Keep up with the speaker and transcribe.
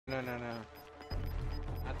no.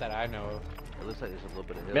 Not that I know of. It looks like there's a little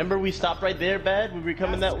bit of hill. Remember we stopped right there, Bad? We were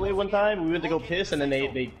coming that way one time. We went to go piss, and then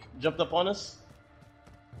they jumped up on us.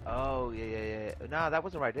 Oh yeah. Nah, that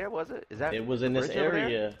wasn't right there, was it? Is that? It was in this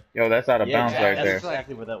area. Yo, that's out of bounds right that's there.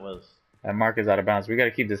 exactly what that was. That mark is out of bounds. We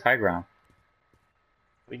gotta keep this high ground.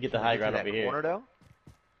 We can get the high ground over here. Corner though?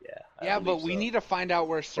 Yeah. Yeah, but we need to find out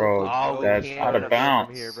where Bro, circle. that's out of bounds.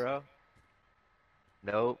 From here, bro.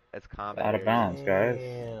 Nope, that's combat. Out of bounds, guys.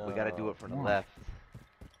 We gotta do it from the left.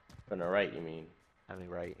 From the right, you mean? I mean,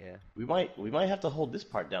 right, yeah. We might have to hold this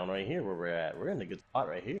part down right here where we're at. We're in a good spot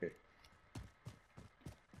right here.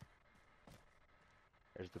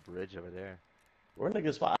 There's the bridge over there. We're in a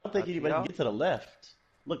good spot. I don't think anybody can get to the left.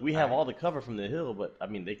 Look, we have all the cover from the hill, but I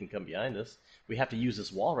mean, they can come behind us. We have to use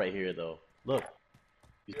this wall right here, though. Look,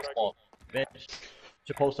 this wall bench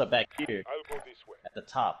should post up back here at the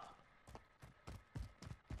top.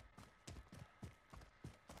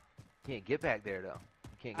 Can't get back there though.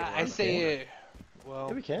 You can't get. I say, well,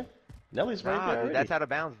 yeah, we can. Nelly's right there. Dude, that's out of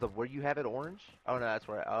bounds. Where you have it orange? Oh no, that's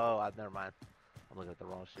where. Never mind. I'm looking at the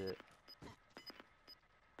wrong shit.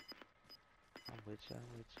 I'm with you.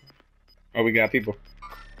 Oh, we got people.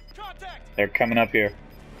 They're coming up here.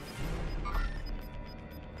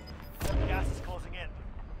 Gas is closing in.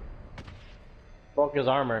 Broke his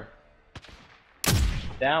armor.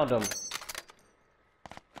 Downed him.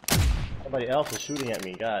 Somebody else is shooting at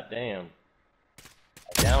me. God damn.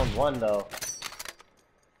 I downed one though.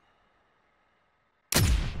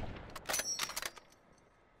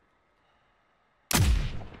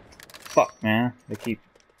 Fuck, man. They keep.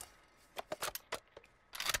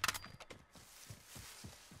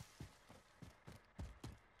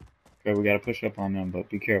 Okay, we gotta push up on them, but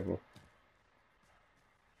be careful.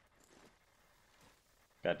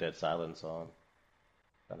 Got dead silence on.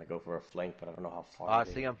 Trying to go for a flank, but I don't know how far. I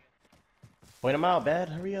see him. Point him out, Bad.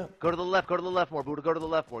 Hurry up. Go to the left more, Buddha. Go to the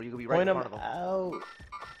left more. You can be right Point in him front of them. out.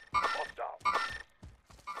 Hostile.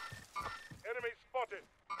 Enemy spotted.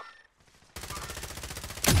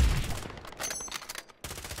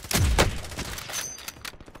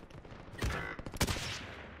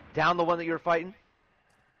 Down the one that you were fighting.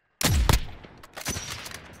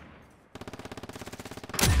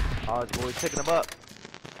 Oh, his boy's picking him up.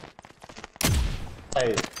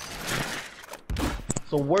 Hey. It's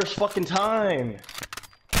the worst fucking time.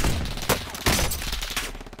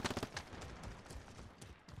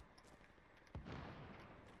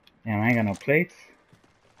 Damn, I ain't got no plates.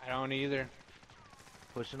 I don't either.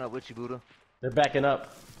 Pushing up with you, Buddha. They're backing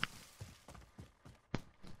up.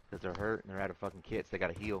 Because they're hurt and they're out of fucking kits. They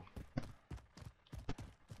gotta heal.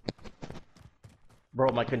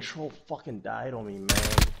 Bro, my control fucking died on me, man.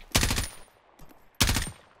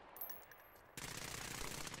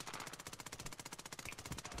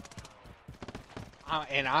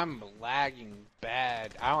 And I'm lagging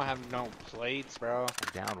bad. I don't have no plates, bro.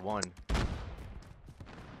 Down one.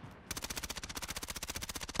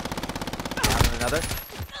 Down another.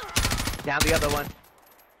 Down the other one.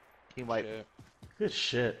 Team wipe. Shit. Good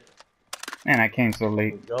shit. Man, I came so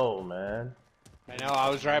late. Go, man. I know, I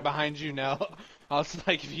was right behind you now. I was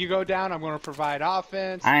like, if you go down, I'm going to provide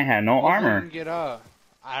offense. I ain't had no Hopefully armor. you can get up.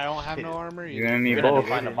 I don't have no armor You're either. gonna need We're gonna have both.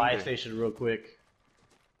 to find a buy station real quick.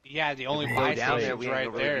 Yeah, the only If we buy go down there, station's we ain't right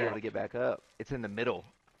gonna really be there. able to get back up. It's in the middle.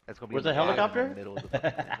 That's gonna be. Where's in the helicopter? In the middle of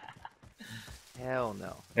the... Hell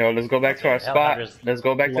no. Yo, let's go back to our spot. Helicopter's Let's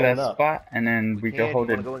go back to blowing that up. spot, and then we can hold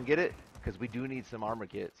You it. wanna go and get it? Because we do need some armor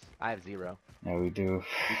kits. I have 0. Yeah, we do.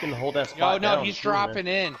 You can hold that Yo, spot no, down, he's too, man. dropping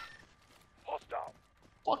in. Hostile.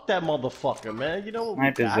 Fuck that motherfucker, man. You know what we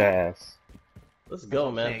Snipe his got? ass. Let's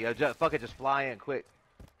go, man. Yo, fuck it, just fly in quick.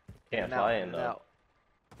 Can't Get fly out, in, get though. out.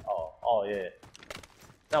 Oh, yeah.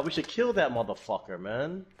 Now, we should kill that motherfucker,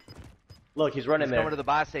 man. Look, he's running He's there. coming to the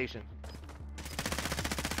buy station.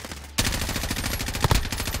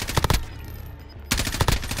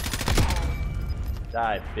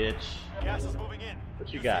 Die, bitch. Gas is moving in.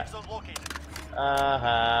 What you New got? safe zone located.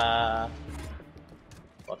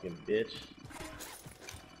 Fucking bitch.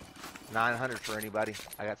 900 for anybody.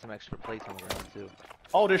 I got some extra plates on the ground too.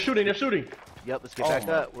 Oh, they're shooting, they're shooting. Yep, let's get Oh back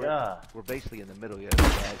my up. God. We're basically in the middle yet.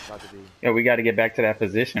 Yeah, it's about to be. Yeah, we got to get back to that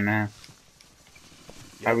position, man.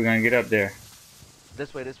 How we gonna get up there?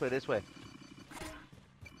 This way, this way, this way.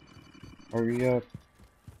 Hurry up.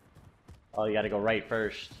 Oh, you gotta go right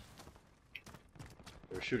first.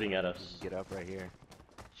 They're shooting at us. Get up right here.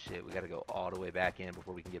 Shit, we gotta go all the way back in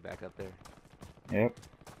before we can get back up there. Yep.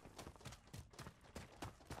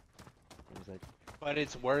 Seems like, But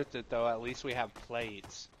it's worth it, though. At least we have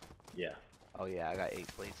plates. Yeah. oh yeah, I got 8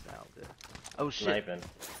 plates now. Good. Oh shit. Sniping.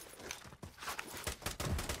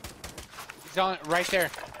 He's on right there.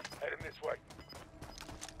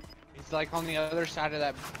 He's like on the other side of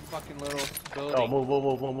that fucking little building.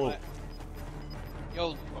 Oh, move.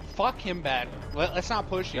 Yo, fuck him bad. Let's not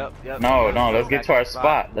push him. Yep. No, let's get Back to our the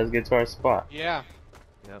spot. Let's get to our spot. Yeah.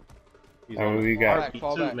 He's Oh, on we the got-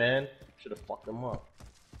 fall RP2, back. man. Should have fucked him up.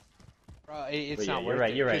 Bro, it's But yeah, not you're worth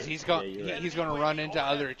right, it. you're right. Because he's going, Yeah, you're right. he's going to run into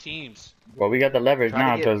other teams. Well, we got the leverage Try to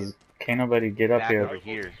now get- because can't nobody get up Back here. over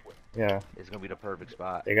here Yeah, is gonna be the perfect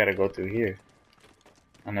spot. they gotta go through here.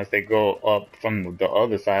 Unless they go up from the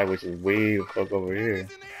other side, which is way the fuck over here.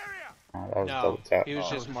 Oh, that was No, double tap. he was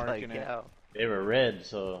Oh, just It's marking like, it. yeah. They were red,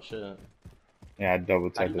 so shouldn't. Yeah, I double How do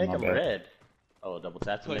tapped you it, make my them bad. red? Oh, double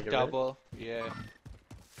tap to Put make it double. Yeah.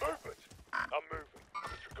 Movement. I'm moving.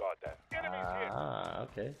 Disregard that. red? Enemies here. Ah,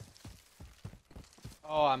 okay.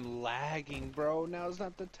 Oh, I'm lagging, bro. Now's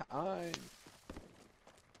not the time.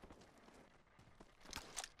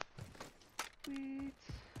 I'm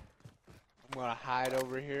gonna hide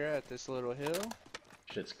over here at this little hill.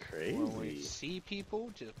 Shit's When we crazy. see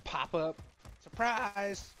people, just pop up.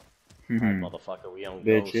 Surprise! Mhm. Motherfucker, we on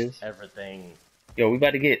Bitches. ghost everything. Yo, we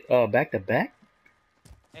about to get back to back.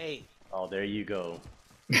 Hey, Oh, there you go.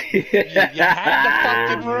 you had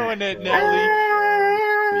to fucking ruin it, Nelly.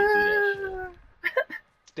 We do that shit.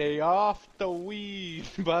 Stay off the weed,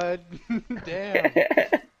 bud. Damn.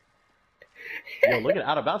 Yo, look at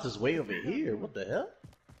out of bounds is way over here. What the hell?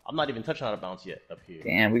 I'm not even touching out of bounds yet up here.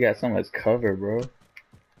 Damn, we got so much cover, bro.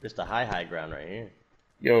 It's the high ground right here.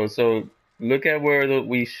 Yo, so look at where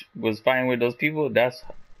we was fighting with those people. That's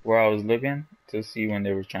where I was looking to see when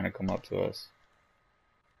they were trying to come up to us.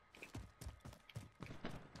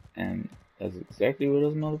 And that's exactly where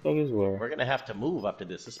those motherfuckers were. We're gonna have to move after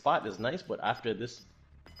this. This spot is nice, but after this,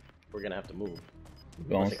 we're gonna have to move. We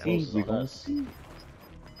gonna Once it see. closes We on gonna us. see.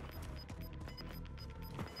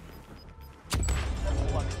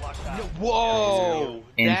 Whoa!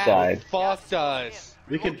 Inside. That fucked us.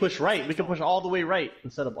 We can push right. We can push all the way right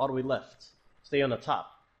instead of all the way left. Stay on the top.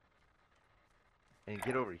 And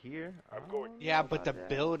get over here. I'm going. Yeah, but the About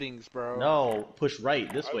that. buildings, bro. No, push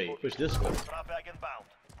right this way. Push this way. Drop back inbound.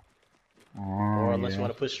 Oh, Or unless yeah. you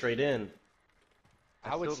want to push straight in.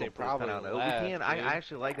 I would still say go push probably that out. left, We can. I dude.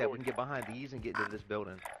 actually like that. We can get behind these and get into this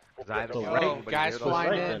building. Because I haven't Go seen right. anybody Guys here Push flying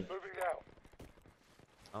right in. then. Moving now.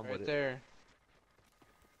 I'm with Right it. there.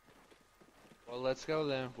 Well, let's go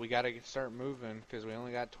then. We gotta start moving because we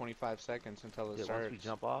only got 25 seconds until it Yeah, starts. once we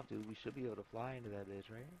jump off, dude, we should be able to fly into that bitch,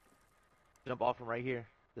 right? Jump off from right here.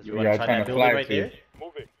 This You way. want Yeah, to try trying that to building fly right to. there?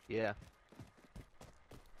 Moving. Yeah.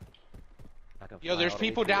 I can Yo, fly there's all the way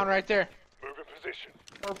people to down it. right there. Moving position.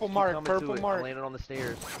 Purple Keep mark, coming to purple it. I'm mark. landing on the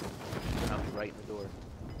stairs. And I'll be right in the door.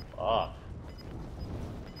 Fuck.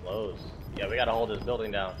 Close. Yeah, we gotta hold this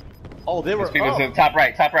building down. Oh, they were. There's people to Oh. the top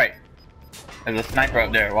right, top right. There's a sniper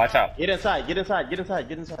up there. Watch out. Get inside. Get inside. Get inside.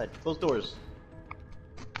 Get inside. Close doors.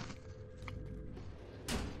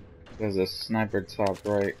 There's a sniper top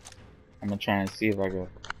right. I'm gonna try and see if I go.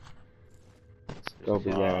 Scope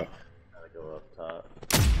is out. Gotta go up top.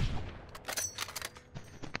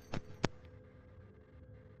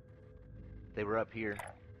 They were up here.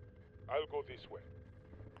 I'll go this way.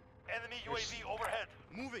 Enemy UAV overhead.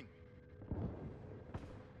 Moving.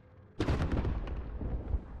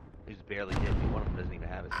 He's barely hit me. One of them doesn't even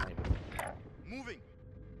have a sniper. Moving.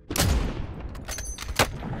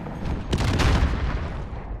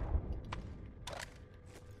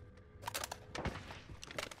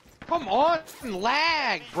 Come on,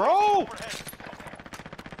 lag, bro. Overhead.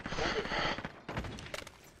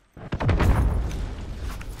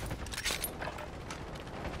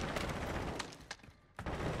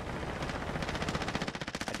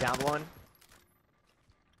 I downed one.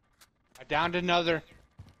 I downed another.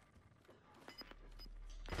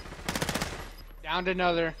 Downed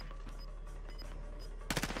another.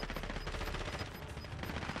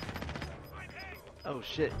 Oh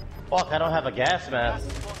shit. Fuck, I don't have a gas mask.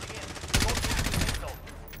 Gas is closing in. Go to the safe zone.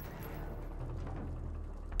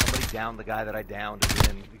 Somebody downed the guy that I downed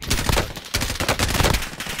again.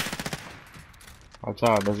 Watch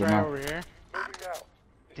out. There's It's a right knife. over here. Moving now.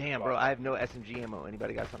 Damn, bro, I have no SMG ammo.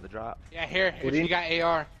 Anybody got something to drop? Yeah, here. What If do you you- got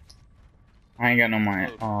AR. I ain't got no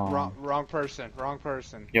money. Wrong person. Wrong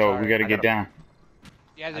person. Yo, Sorry. we gotta I get got down.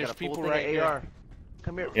 Yeah, I there's got a full people thing right of here. AR.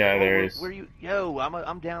 Come here. Yeah, Oh, there where- is. Where you? Yo,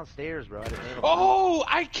 I'm downstairs, bro. I didn't land on Oh,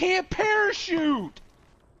 I can't parachute.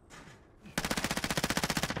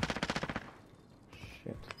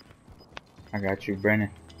 Shit. I got you, Brennan.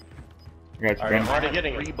 I got you, Alright, I'm Brennan. already I have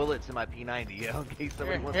getting 3 it. bullets in my P90, yo, in case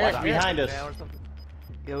somebody Here, wants here, to here. Behind us. Or something.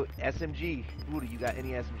 Yo, SMG. Buddha, you got any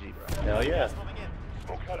SMG, bro? Hell yeah. Gas moving in.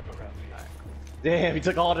 Smoke caliber rounds here. Damn, he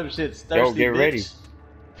took all them shits. Yo, Thirsty get bitch. ready.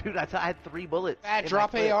 Dude, I had 3 bullets. Fat, in my drop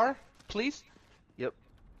clip. AR, please. Yep.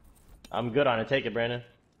 I'm good on it. Take it, Brandon.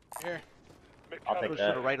 Here. I'll take Push to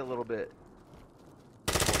that. the right a little bit.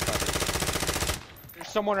 There's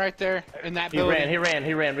someone right there in that He building.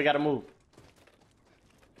 ran. We gotta move.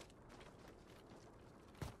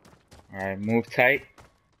 Alright, move tight.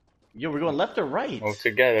 Yo, we're going left or right? Move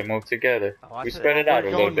together. Move together. Oh, I We said- spread it out a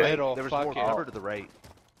We're little going bit. middle. There was Fuck more it. cover to the right.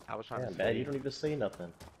 I was trying Yeah, to bad. say. You don't even say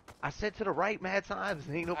nothing. I said to the right mad times,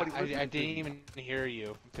 and ain't nobody listening I to didn't me. even hear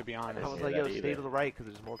you, to be honest. I was Yeah, like, that yo, stay either. to the right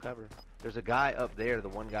because there's more cover. There's a guy up there, the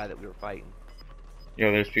one guy that we were fighting.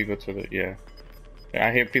 Yo, there's people to the yeah.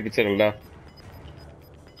 I hear people to the left.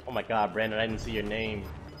 Oh my God, Brandon, I didn't see your name.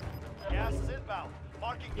 Gas is inbound.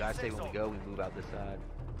 Marking Yeah, I the say safe when we zone. go, we move out this side.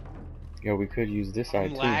 Yo, we could use this side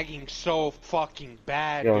I'm too. lagging so fucking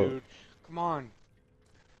bad, Yo. dude. Come on.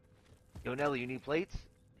 Yo, Nelly, you need plates?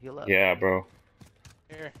 Heal up. Yeah, bro.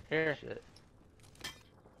 Here. Shit.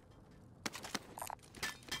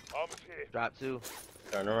 Arms here. Drop two.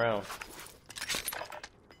 Turn around.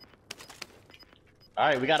 All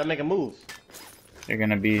right, we gotta make a move. They're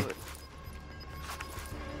gonna be.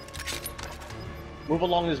 Move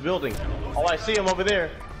along this building. Oh, I see him over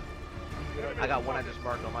there. I got one I just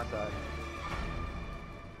marked on my side.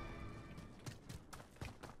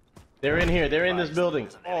 They're in here. They're in this building.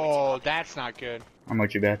 Oh, that's not good. I'm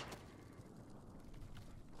with you, bad.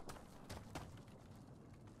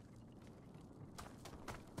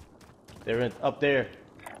 They're in up there.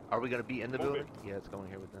 Are we gonna be in the Move building? Yeah, it's going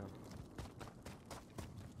here with them.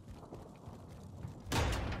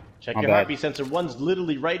 Check My your bad. heartbeat sensor. One's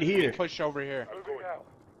literally right here. Push over here. Moving out.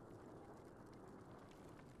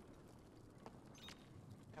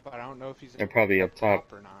 But I don't know if he's They're probably up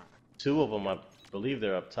top. or not. Two of them, I believe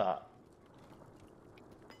they're up top.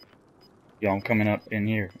 Yo, I'm coming up in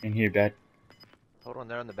here, bad. Hold on,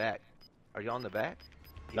 they're on the back. Are you on the back?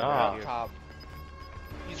 Nah. right Up here. top.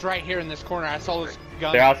 He's right here in this corner. I saw his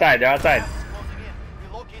gun. They're outside. They're outside. Gas is closing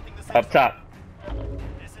in. Relocating the safe Up zone. top.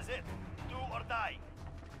 This is it. Do or die.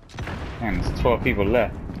 Man, there's 12 people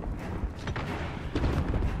left.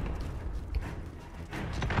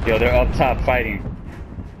 Yo, they're up top fighting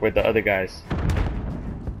with the other guys.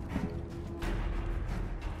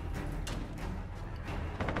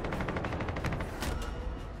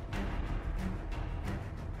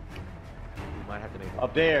 We might have to make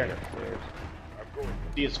Up there. upstairs. I'm going.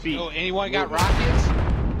 See his feet. Oh, anyone got rockets?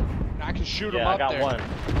 I can shoot him Yeah, I up got there. one.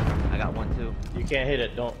 I got one too. You can't hit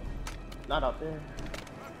it. Don't. Not up there.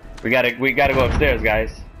 We gotta go upstairs,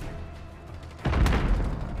 guys.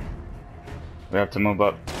 We have to move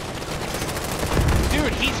up.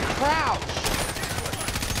 Dude, he's crouched.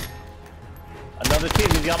 Another team.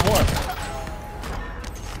 He's got more.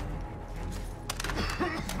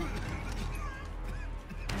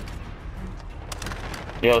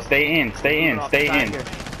 Yo, stay in, stay in, Off the stay side in. here.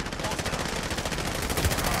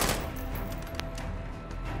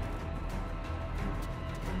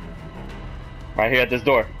 Right here at this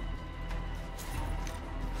door.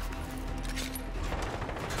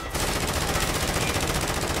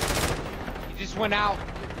 He just went out.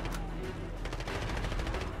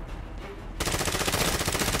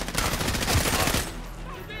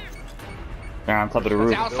 They're on top of the He's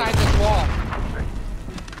roof. outside this wall.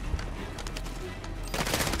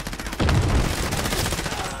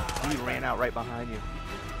 He ran out right behind you.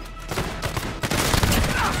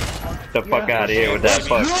 Get the fuck out of here with that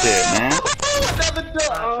fuck shit, man. Another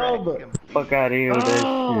dub. Fuck out of here with that shit.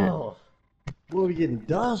 Oh, boy, we getting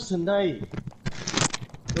dubs tonight.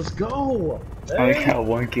 Let's go. I Hey. got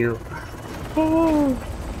one kill.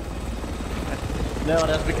 No,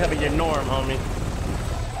 that's becoming your norm, homie.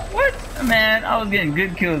 What? Man, I was getting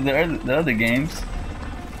good kills the other games.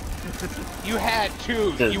 You had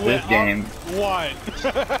two. Just you this went game. up one.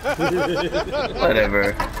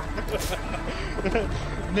 Whatever.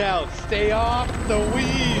 Now stay off the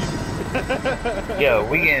weed. Yo,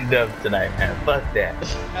 we getting dubs tonight, man. Fuck that.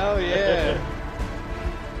 Hell yeah.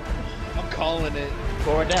 I'm calling it.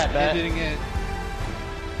 Forward that, man. Ending it.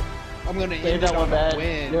 I'm gonna Save end that it one, on Bad. a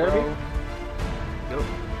win, You heard me? bro. Go.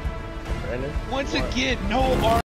 Brandon? Once again, no